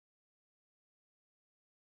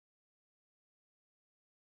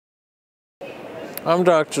I'm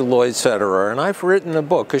Dr. Lloyd Sederer, and I've written a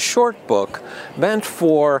book, a short book, meant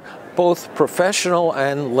for both professional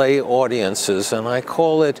and lay audiences, and I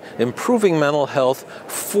call it Improving Mental Health,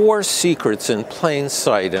 4 Secrets in Plain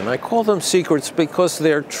Sight. And I call them secrets because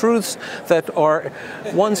they're truths that are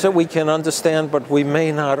ones that we can understand, but we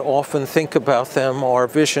may not often think about them. Our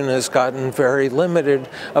vision has gotten very limited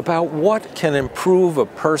about what can improve a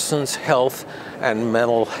person's health and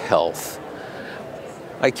mental health.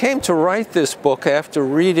 I came to write this book after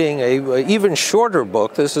reading an even shorter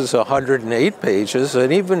book. This is 108 pages,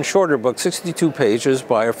 an even shorter book, 62 pages,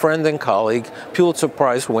 by a friend and colleague, Pulitzer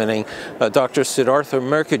Prize winning Dr.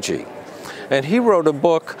 Sederer. And he wrote a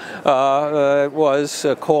book that was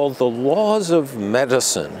called The Laws of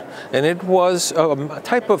Medicine. And it was a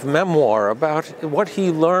type of memoir about what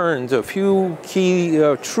he learned, a few key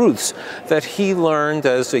truths that he learned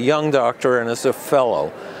as a young doctor and as a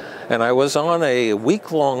fellow. And I was on a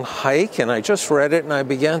week-long hike, and I just read it, and I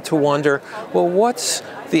began to wonder, well, what's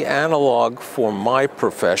the analog for my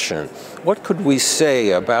profession? What could we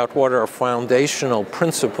say about what are foundational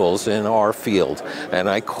principles in our field? And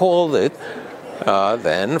I called it,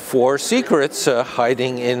 then, 4 Secrets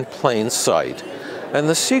Hiding in Plain Sight. And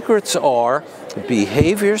the secrets are: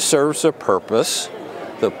 behavior serves a purpose,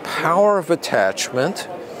 the power of attachment,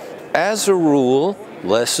 as a rule,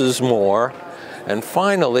 less is more, and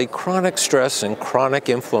finally, chronic stress and chronic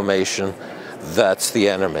inflammation, that's the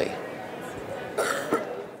enemy.